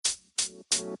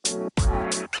Hey,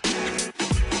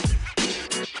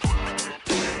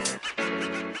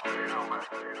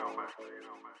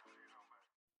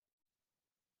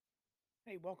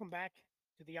 welcome back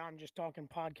to the I'm Just Talking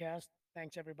podcast.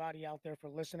 Thanks everybody out there for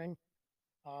listening.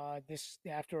 This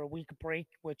after a week break,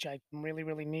 which I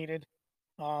really needed.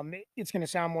 It's going to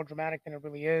sound more dramatic than it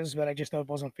really is, but I just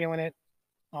wasn't feeling it.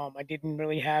 I didn't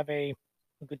really have a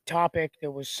good topic. There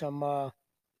was some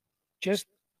just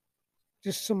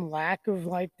just some lack of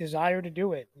like desire to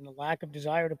do it, and a lack of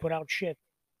desire to put out shit,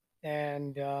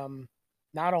 and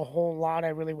not a whole lot I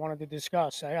really wanted to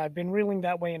discuss. I've been reeling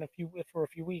that way for a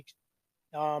few weeks.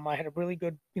 I had a really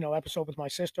good, episode with my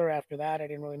sister. After that, I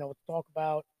didn't really know what to talk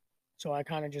about, so I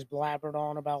kind of just blabbered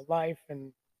on about life,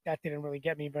 and that didn't really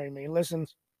get me very many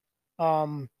listens.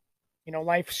 Um,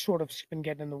 life sort of been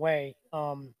getting in the way.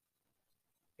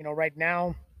 Right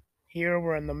now, here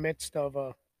we're in the midst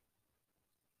of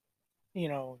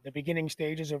the beginning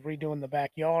stages of redoing the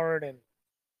backyard and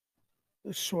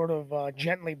sort of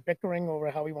gently bickering over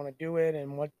how we want to do it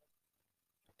and what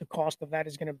the cost of that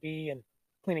is going to be, and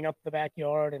cleaning up the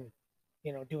backyard and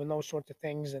doing those sorts of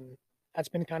things. And that's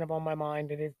been kind of on my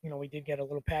mind. It is, we did get a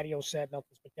little patio set,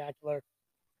 nothing spectacular,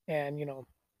 and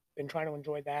been trying to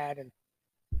enjoy that. And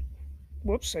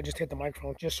whoops, I just hit the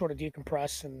microphone. Just sort of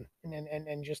decompress and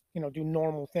just do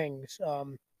normal things.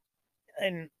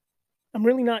 And I'm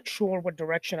really not sure what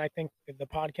direction I think the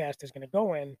podcast is going to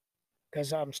go in,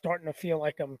 because I'm starting to feel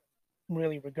like I'm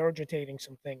really regurgitating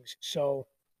some things. So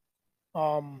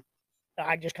um,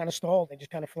 I just kind of stalled. I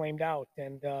just kind of flamed out,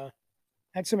 and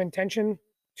had some intention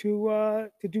to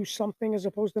do something as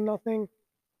opposed to nothing.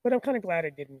 But I'm kind of glad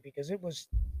I didn't, because it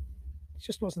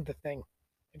just wasn't the thing.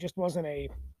 It just wasn't a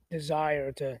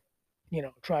desire to,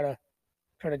 try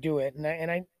to do it. And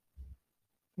I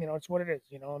it's what it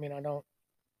is. I mean, I don't.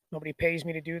 Nobody pays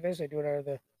me to do this. I do it out of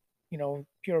the,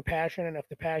 pure passion. And if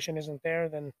the passion isn't there,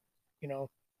 then, you know,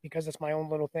 because it's my own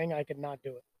little thing, I could not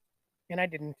do it, and I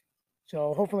didn't.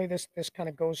 So hopefully this kind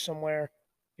of goes somewhere.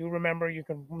 Do remember you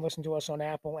can listen to us on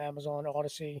Apple, Amazon,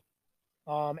 Odyssey.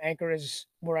 Anchor is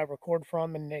where I record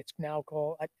from, and it's now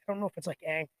called, I don't know if it's like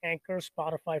Anchor,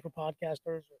 Spotify for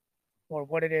podcasters, or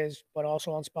what it is, but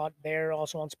also on They're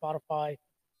also on Spotify.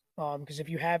 Because if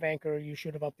you have Anchor, you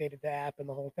should have updated the app and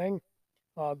the whole thing.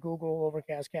 Google,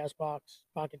 Overcast, Castbox,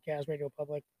 Pocket Cast, Radio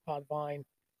Public, Podvine.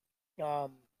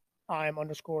 Um, I'm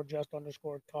underscore just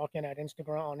underscore talking at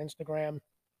Instagram on Instagram.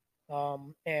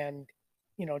 And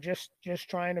just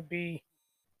trying to be,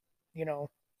 you know,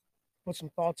 put some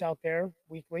thoughts out there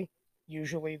weekly.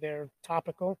 Usually they're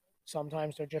topical.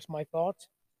 Sometimes they're just my thoughts.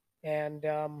 And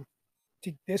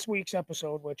to this week's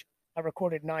episode, which I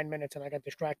recorded 9 minutes and I got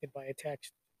distracted by a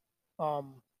text.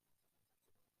 Um,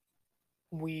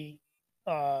 we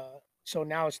uh, so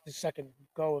now it's the second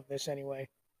go of this anyway.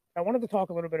 I wanted to talk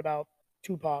a little bit about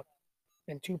Tupac,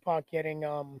 and Tupac getting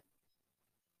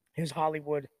his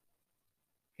Hollywood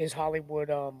his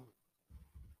Hollywood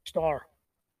star,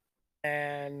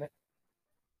 and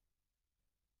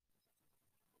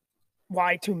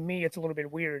why to me it's a little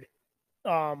bit weird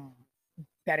um,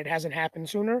 that it hasn't happened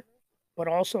sooner, but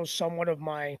also somewhat of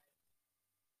my,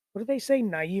 what do they say,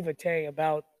 naivete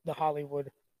about the Hollywood,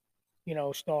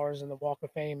 stars and the Walk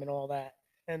of Fame and all that.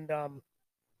 And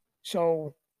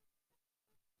so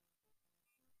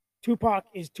Tupac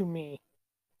is to me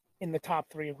in the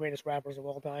top three of greatest rappers of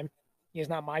all time. He is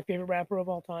not my favorite rapper of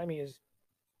all time. He is,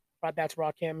 that's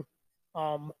Rakim.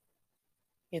 Um,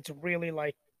 it's really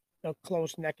like a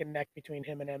close neck and neck between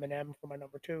him and Eminem for my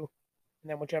number two, and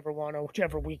then whichever one or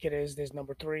whichever week it is, there's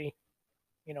number three.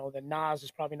 Then Nas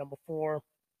is probably number four.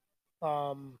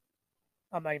 Um,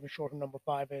 I'm not even sure who number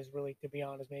five is, really, to be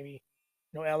honest. Maybe,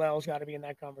 LL's got to be in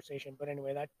that conversation. But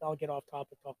anyway, that I'll get off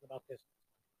topic talking about this.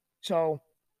 So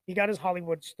he got his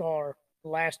Hollywood star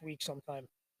last week sometime,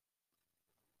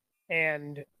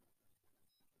 and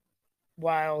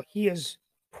while he is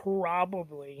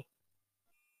probably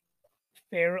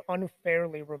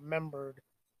unfairly remembered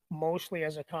mostly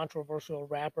as a controversial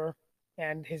rapper,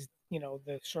 and his,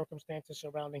 the circumstances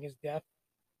surrounding his death,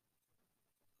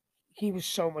 he was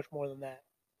so much more than that.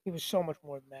 He was so much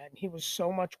more than that. And he was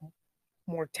so much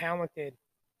more talented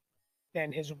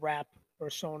than his rap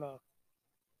persona,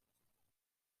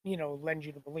 lends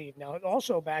you to believe. Now,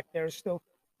 also back there, still,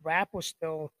 rap was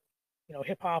still,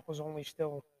 hip hop was only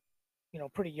still,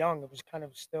 pretty young. It was kind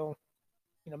of still,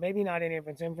 maybe not any of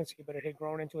its infancy, but it had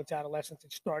grown into its adolescence.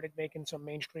 It started making some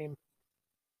mainstream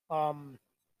um,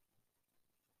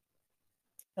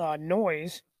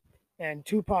 noise, and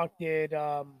Tupac did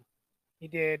he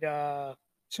did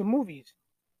some movies,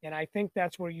 and I think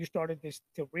that's where you started this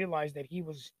to realize that he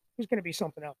was going to be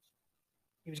something else.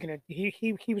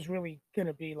 He was really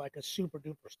gonna be like a super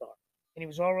duper star, and he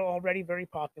was already very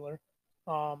popular.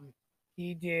 Um,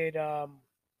 he did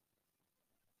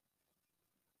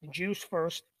Juice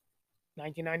first,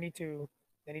 1992.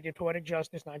 Then he did Poetic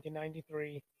Justice,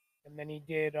 1993, and then he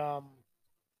did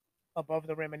Above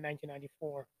the Rim in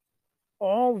 1994.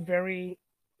 All very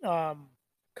um,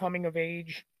 coming of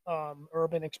age,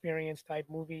 urban experience type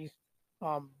movies.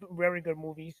 Very good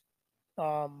movies.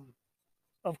 Um,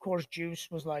 of course, Juice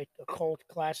was like a cult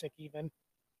classic, even.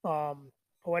 Um,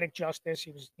 Poetic Justice,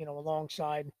 he was,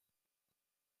 alongside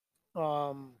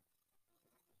um,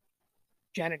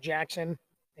 Janet Jackson.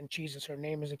 And Jesus, her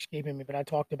name is escaping me, but I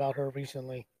talked about her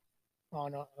recently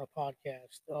on a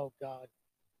podcast. Oh, God.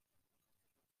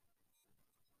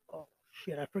 Oh,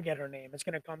 shit. I forget her name. It's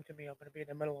going to come to me. I'm going to be in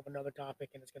the middle of another topic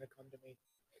and it's going to come to me.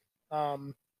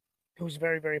 Um, who's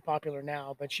very, very popular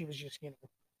now, but she was just,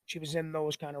 she was in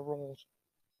those kind of roles.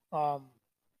 Um,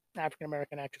 African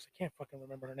American actress. I can't fucking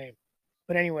remember her name.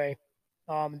 But anyway,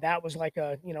 that was like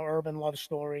a, urban love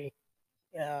story.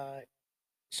 Uh,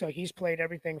 so he's played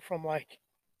everything from like,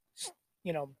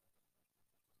 you know,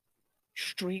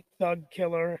 street thug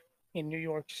killer in New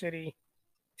York City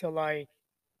to like,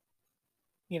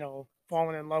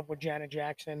 falling in love with Janet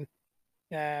Jackson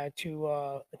to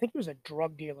I think he was a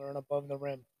drug dealer and Above the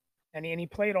Rim, and he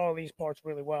played all these parts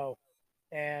really well.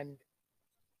 And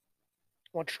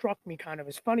what struck me kind of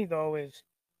as funny though is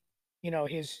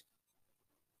his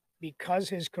because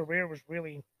his career was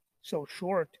really so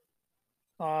short.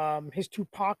 His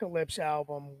Tupacalypse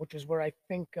album, which is where I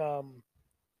think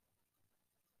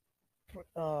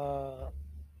uh,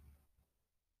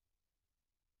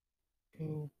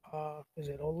 Tupac is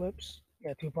it Olyps?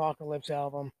 Yeah, Tupacalypse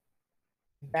album.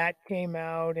 That came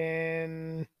out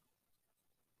in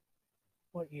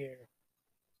what year?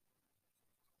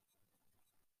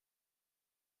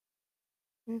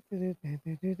 Uh,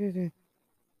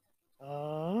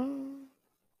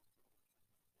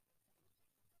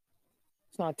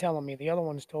 it's not telling me. The other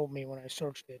ones told me when I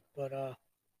searched it, but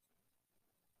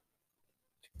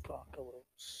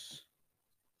Tupacalypse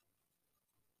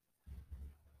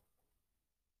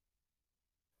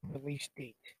release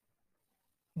date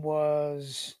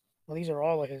was well. These are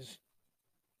all of his.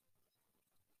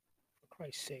 For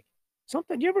Christ's sake,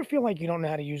 something. Do you ever feel like you don't know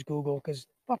how to use Google? Because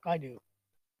fuck, I do.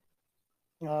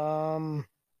 Um,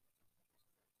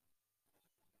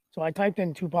 so I typed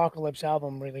in Tupacalypse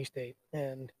album release date,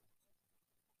 and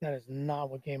that is not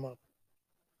what came up.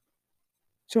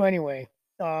 So anyway,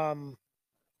 um,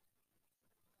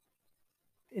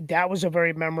 that was a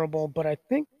very memorable. But I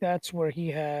think that's where he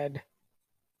had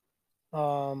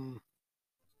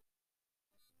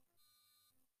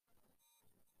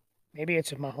maybe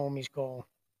it's if my homies call.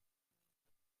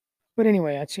 But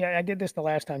anyway, I see. I did this the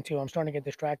last time too. I'm starting to get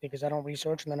distracted because I don't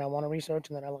research, and then I want to research,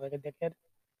 and then I look like a dickhead.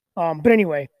 But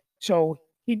anyway, so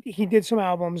he did some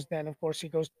albums. Then of course he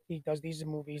does these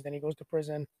movies. Then he goes to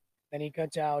prison. Then he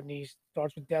cuts out and he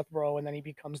starts with Death Row, and then he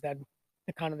becomes the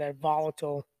kind of that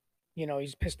volatile,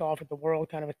 he's pissed off at the world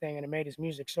kind of a thing, and it made his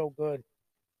music so good.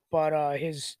 But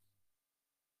his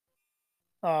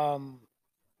um,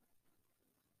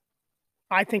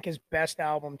 I think his best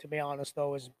album, to be honest,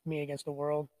 though, is Me Against the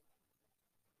World.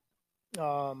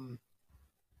 Um,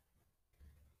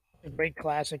 the great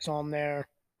classics on there.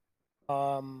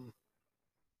 Um,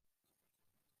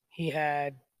 he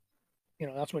had,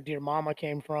 that's where Dear Mama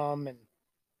came from, and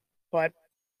but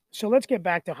so let's get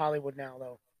back to Hollywood now,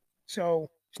 though. So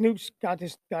Snoop's got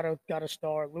a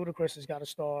star. Ludacris has got a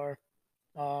star.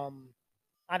 Um,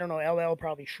 I don't know. LL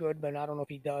probably should, but I don't know if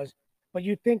he does. But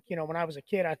you think, when I was a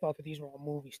kid, I thought that these were all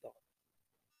movie stars,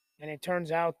 and it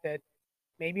turns out that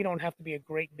maybe you don't have to be a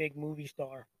great big movie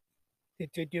star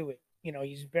to do it.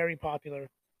 He's very popular.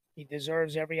 He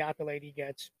deserves every accolade he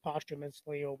gets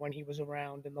posthumously or when he was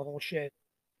around and the whole shit.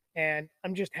 And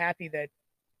I'm just happy that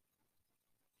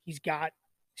he's got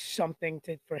something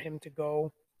for him to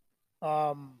go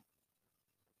um,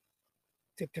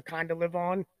 to kind of live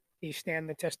on. He's stand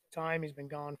the test of time. He's been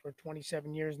gone for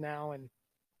 27 years now, and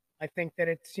I think that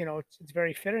it's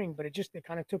very fitting. But it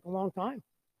kind of took a long time.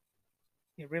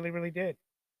 It really really did.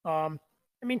 Um,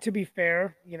 I mean, to be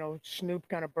fair, Snoop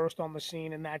kind of burst on the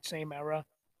scene in that same era,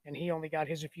 and he only got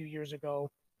his a few years ago.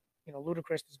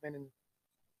 Ludacris has been in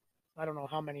I don't know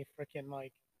how many freaking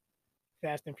like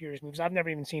Fast and Furious movies. I've never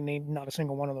even seen not a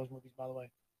single one of those movies, by the way.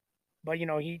 But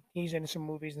he's in some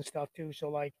movies and stuff too. So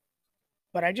like,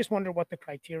 but I just wonder what the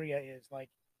criteria is. Like,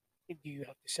 do you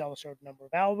have to sell a certain number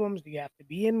of albums? Do you have to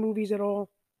be in movies at all?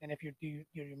 And if your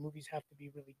movies have to be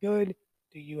really good,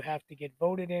 do you have to get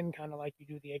voted in, kind of like you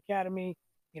do the Academy?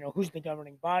 Who's the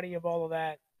governing body of all of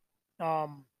that?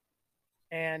 um,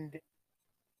 and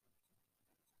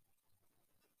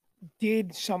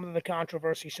did some of the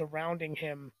controversy surrounding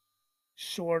him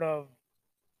sort of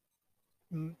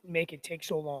make it take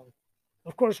so long?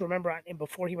 Of course, remember,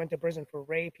 before he went to prison for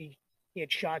rape, he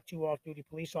had shot two off-duty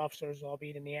police officers,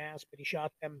 albeit in the ass, but he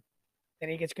shot them. Then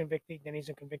he gets convicted. Then he's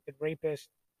a convicted rapist.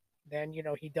 Then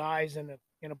he dies in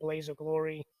a blaze of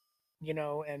glory,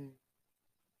 and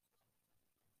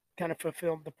kind of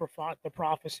fulfilled the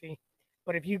prophecy.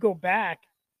 But if you go back,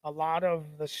 a lot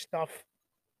of the stuff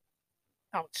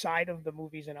outside of the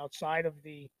movies and outside of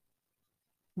the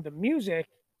music,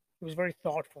 it was very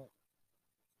thoughtful,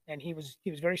 and he was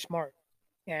very smart.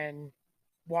 And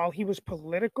while he was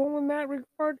political in that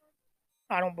regard,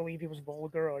 I don't believe he was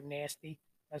vulgar or nasty,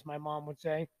 as my mom would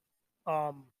say.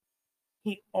 Um,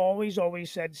 he always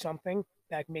said something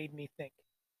that made me think.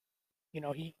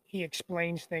 He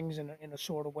explains things in a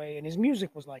sort of way, and his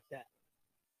music was like that.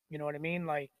 You know what I mean?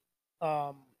 Like,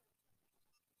 um,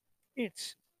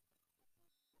 it's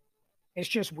it's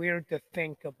just weird to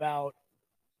think about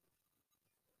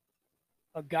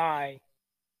a guy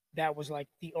that was like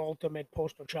the ultimate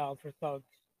poster child for thugs,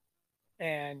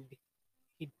 and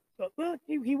he well,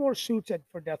 he wore suits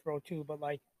for death row too, but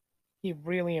like he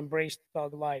really embraced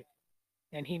thug life,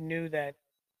 and he knew that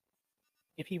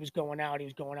if he was going out, he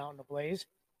was going out in a blaze.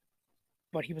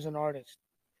 But he was an artist,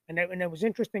 and it was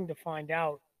interesting to find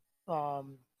out,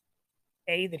 um,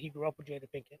 a, that he grew up with Jada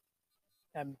Pinkett,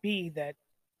 and b, that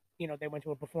they went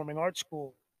to a performing arts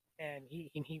school, and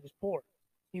he was poor,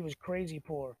 he was crazy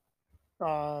poor,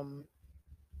 um,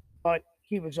 but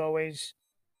he was always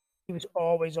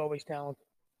talented,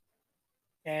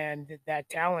 and that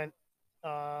talent.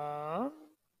 Uh,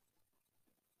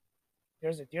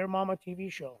 there's a Dear Mama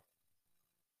TV show.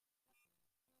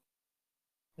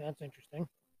 That's interesting.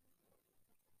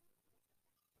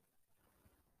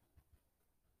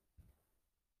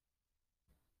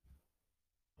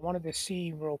 I wanted to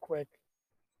see real quick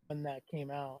when that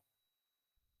came out.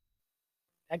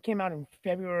 That came out in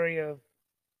February of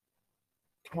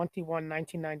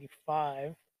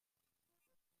 1995.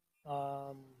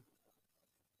 Um,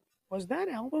 was that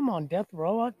album on Death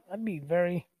Row? I'd be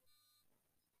very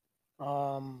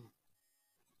um,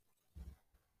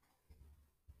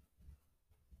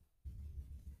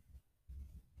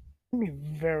 I'd be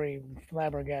very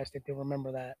flabbergasted to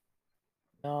remember that.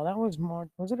 No, that was more.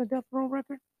 Was it a Death Row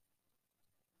record?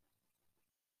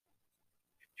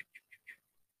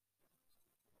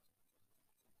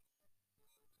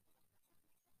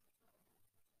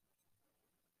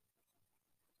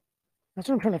 That's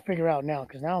what I'm trying to figure out now.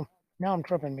 Because now I'm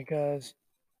tripping because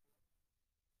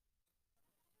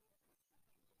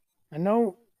I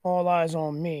know All Eyes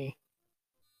on Me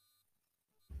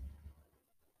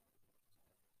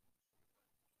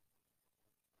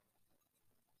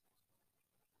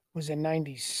was in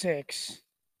 '96.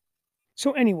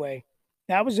 So anyway,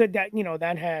 that was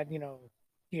that had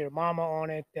Dear Mama on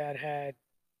it. That had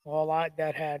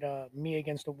Me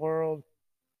Against the World.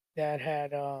 That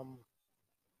had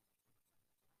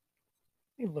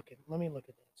let me look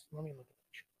at this. Let me look at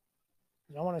this.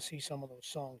 'Cause I want to see some of those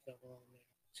songs that were on there.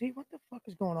 See what the fuck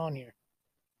is going on here?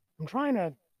 I'm trying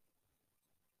to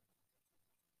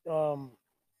um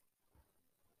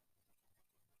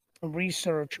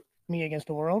research Me Against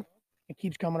the World. It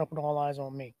keeps coming up with All Eyes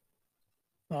on Me.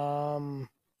 Um,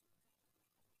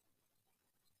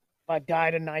 If I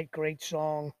Die Tonight, great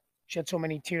song. Shed So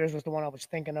Many Tears was the one I was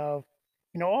thinking of.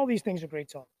 All these things are great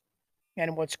songs.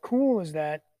 And what's cool is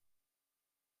that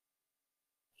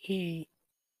he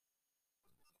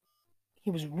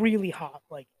he was really hot.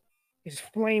 Like his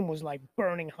flame was like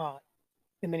burning hot,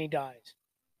 and then he dies.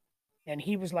 And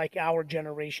he was like our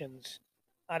generation's,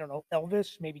 I don't know,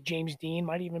 Elvis, maybe James Dean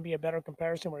might even be a better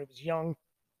comparison. Where he was young,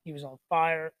 he was on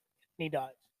fire, and he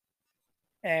dies.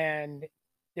 And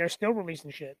they're still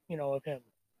releasing shit, of him.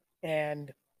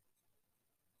 And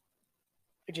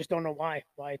I just don't know why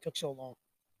it took so long.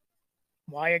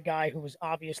 Why a guy who was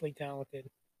obviously talented,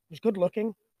 was good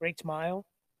looking, great smile,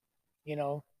 you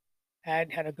know,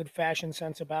 had a good fashion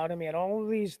sense about him. He had all of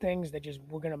these things that just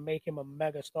were gonna make him a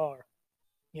mega star.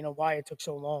 Why it took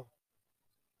so long.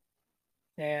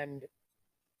 And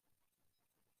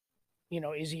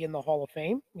is he in the Hall of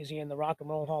Fame? Is he in the Rock and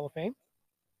Roll Hall of Fame?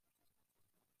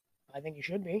 I think he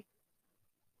should be.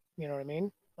 You know what I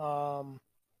mean? I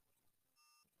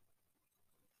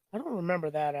don't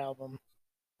remember that album.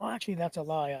 Well, actually, that's a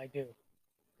lie. I do.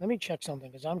 Let me check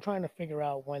something because I'm trying to figure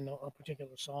out when a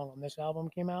particular song on this album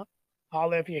came out.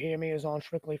 Holla If You Hear Me is on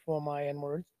strictly for my N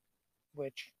words,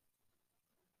 which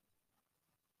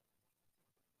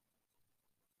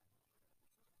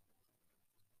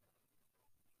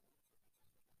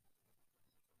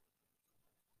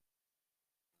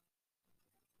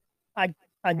I,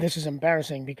 I this is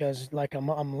embarrassing because like I'm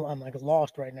like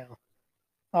lost right now.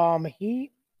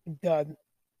 He the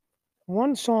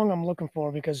one song I'm looking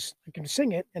for because I can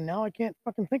sing it and now I can't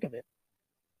fucking think of it.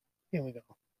 Here we go.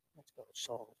 Let's go to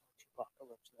Soul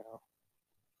Apocalypse now.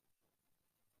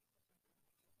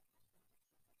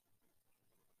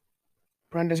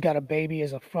 Brenda's Got a Baby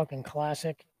is a fucking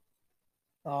classic.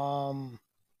 Um,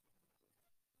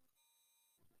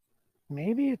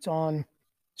 maybe it's on.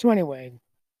 So anyway,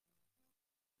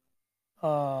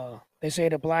 they say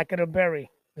the blacker the berry,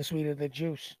 the sweeter the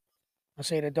juice. I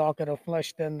say the darker the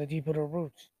flesh, then the deeper the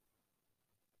roots.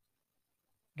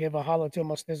 Give a holler to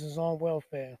my sisters on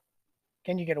welfare.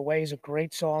 Can You Get Away is a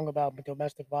great song about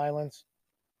domestic violence.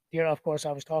 Dear, of course,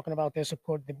 I was talking about this of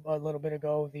course a little bit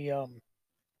ago.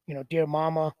 Dear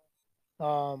Mama,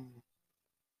 um,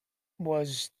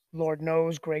 was Lord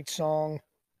Knows, great song.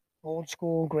 Old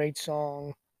School, great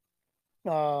song.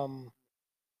 Um,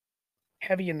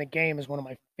 Heavy in the Game is one of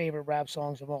my favorite rap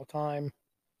songs of all time.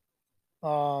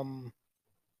 Um,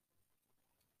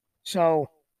 so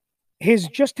his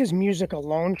music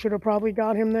alone should have probably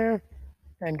got him there.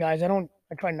 And guys, I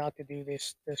try not to do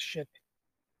this shit,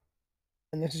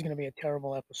 and this is gonna be a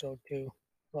terrible episode too.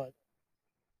 But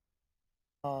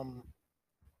um,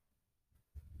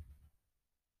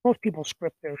 most people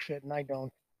script their shit, and I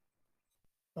don't.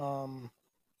 Um,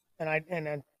 and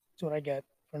that's what I get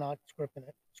for not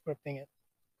scripting it.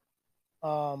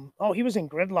 Oh, he was in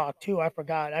Gridlock too. I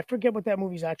forgot. I forget what that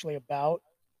movie's actually about,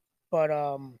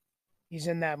 but he's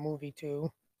in that movie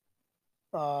too.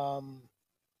 Um,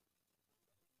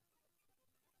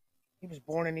 he was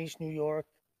born in East New York.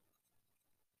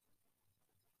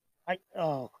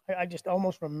 I just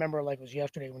almost remember like it was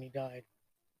yesterday when he died.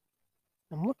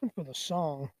 I'm looking for the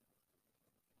song.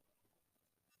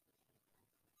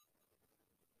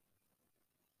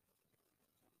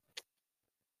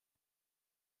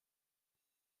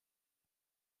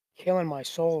 Killing my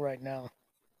soul right now.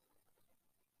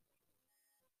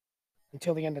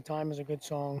 Until the End of Time is a good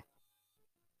song.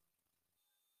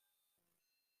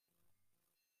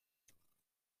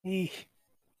 Eek,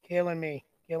 killing me.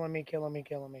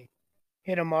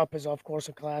 Hit 'em Up is of course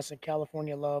a classic.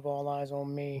 California Love, All Eyes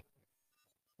on Me.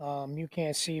 You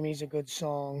Can't See Me is a good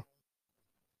song.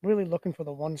 Really looking for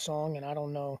the one song, and I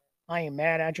don't know. I Ain't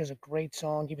Mad at You is a great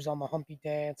song. He was on the Humpty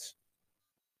Dance.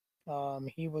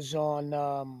 He was on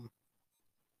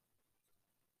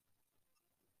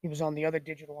the other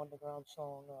Digital Underground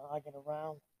song, I Get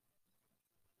Around.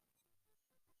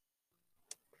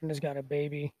 Brenda's Got a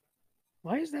Baby.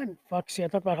 Why is that fuck? See, I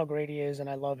talk about how great he is and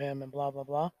I love him and blah blah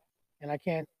blah, and I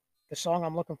can't. The song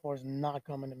I'm looking for is not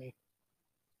coming to me.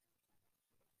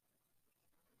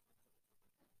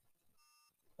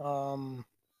 Um,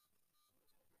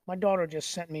 my daughter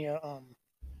just sent me a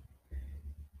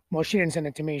Well, she didn't send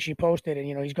it to me. She posted it.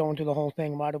 He's going through the whole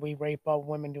thing. Why do we rape all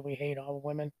women? Do we hate all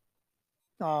women?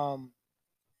 Um.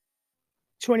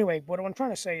 So anyway, what I'm trying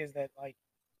to say is that like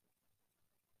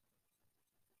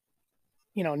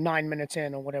 9 minutes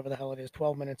in or whatever the hell it is,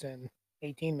 12 minutes in,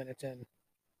 18 minutes in,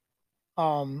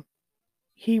 um,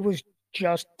 he was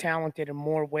just talented in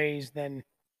more ways than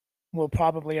we'll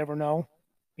probably ever know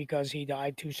because he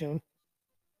died too soon.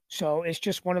 So it's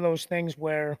just one of those things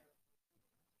where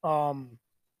um,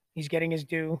 he's getting his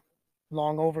due,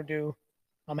 long overdue.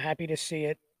 I'm happy to see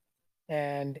it,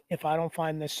 and if I don't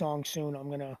find this song soon, um,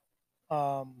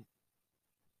 I'm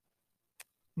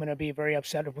gonna be very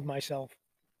upset with myself,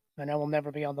 and I will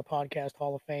never be on the podcast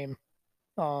Hall of Fame.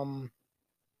 Um,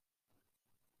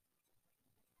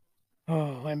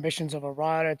 Ambitions of a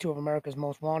Rider, Two of America's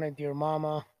Most Wanted, Dear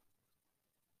Mama.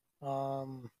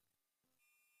 Um,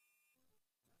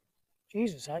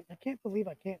 Jesus, I can't believe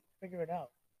I can't figure it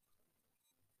out.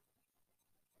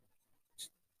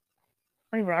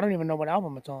 I don't even know what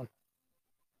album it's on.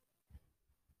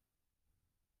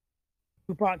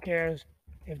 Tupac cares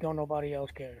if don't nobody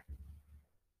else care.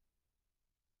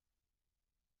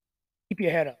 Keep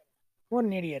your head up. What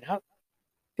an idiot. How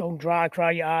don't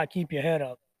cry your eye, keep your head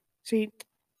up. See,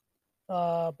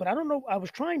 but I don't know. I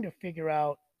was trying to figure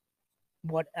out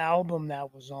what album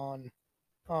that was on.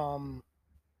 Um,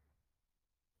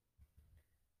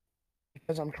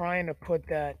 because I'm trying to put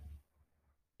that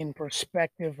in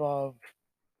perspective of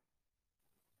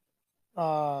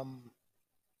um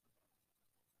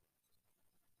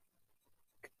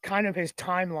kind of his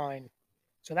timeline.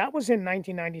 So that was in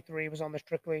 1993. It was on the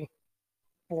Strictly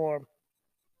for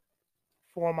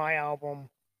for my album,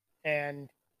 and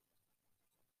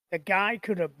the guy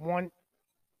could have won.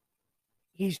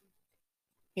 He's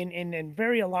in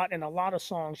very a lot in a lot of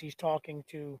songs. He's talking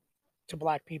to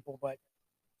black people, but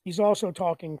he's also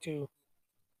talking to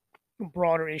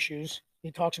broader issues.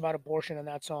 He talks about abortion in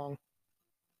that song.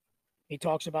 He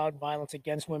talks about violence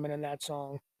against women in that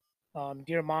song.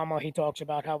 Dear Mama, he talks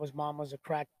about how his mama's a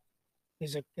crack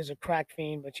is a crack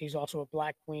fiend, but she's also a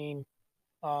black queen.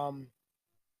 Um,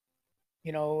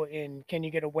 in Can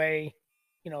You Get Away,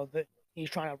 that he's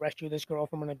trying to rescue this girl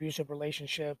from an abusive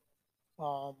relationship.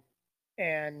 Um,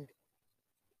 and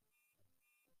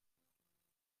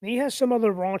he has some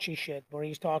other raunchy shit where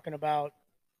he's talking about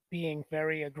being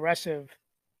very aggressive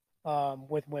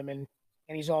with women,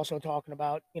 and he's also talking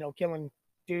about killing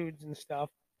dudes and stuff.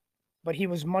 But he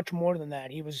was much more than that.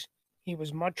 He was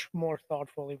much more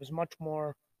thoughtful. He was much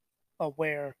more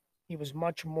aware. He was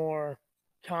much more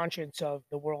conscious of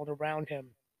the world around him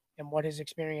and what his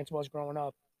experience was growing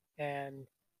up. And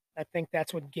I think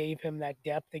that's what gave him that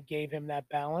depth. It gave him that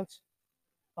balance.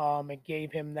 It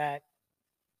gave him that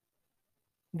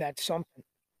something.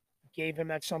 It gave him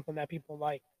that something that people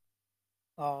like.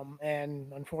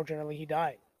 And unfortunately, he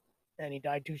died, and he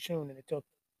died too soon. And it took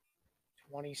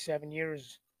 27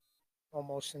 years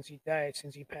almost since he died,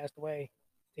 since he passed away,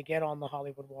 to get on the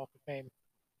Hollywood Walk of Fame.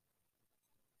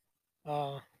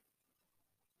 Uh,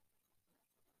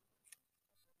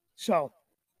 so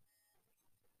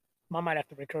I might have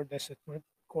to record this a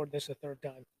third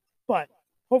time, but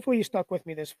hopefully you stuck with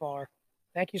me this far.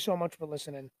 Thank you so much for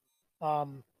listening.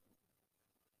 Um,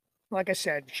 like I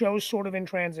said, show's sort of in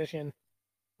transition.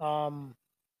 Um,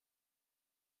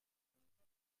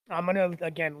 I'm gonna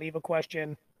again leave a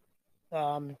question,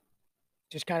 um,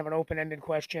 just kind of an open-ended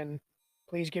question.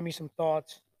 Please give me some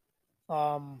thoughts.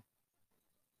 Um,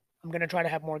 I'm gonna try to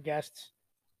have more guests,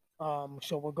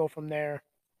 so we'll go from there.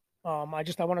 I want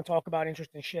to talk about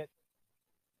interesting shit,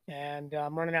 and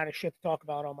I'm running out of shit to talk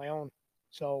about on my own.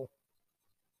 So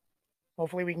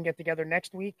hopefully we can get together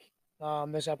next week.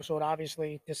 This episode,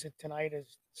 obviously, tonight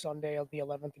is Sunday, the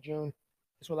 11th of June.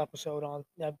 This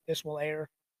will air.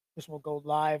 This will go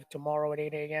live tomorrow at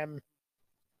 8 a.m.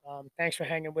 Thanks for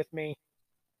hanging with me.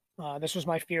 This was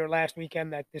my fear last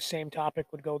weekend that this same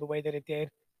topic would go the way that it did.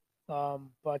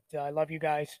 But I love you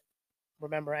guys.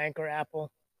 Remember Anchor, Apple,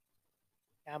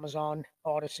 Amazon,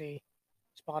 Odyssey,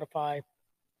 Spotify,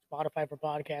 Spotify for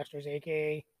podcasters,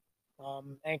 aka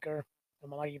Anchor. I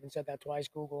might even said that twice.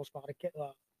 Google,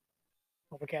 Spotify,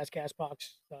 Overcast,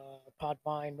 Castbox,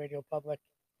 Podvine, Radio Public.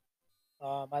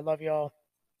 I love y'all.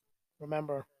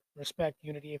 Remember, respect,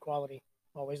 unity, equality.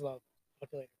 Always love. Talk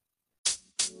to you later.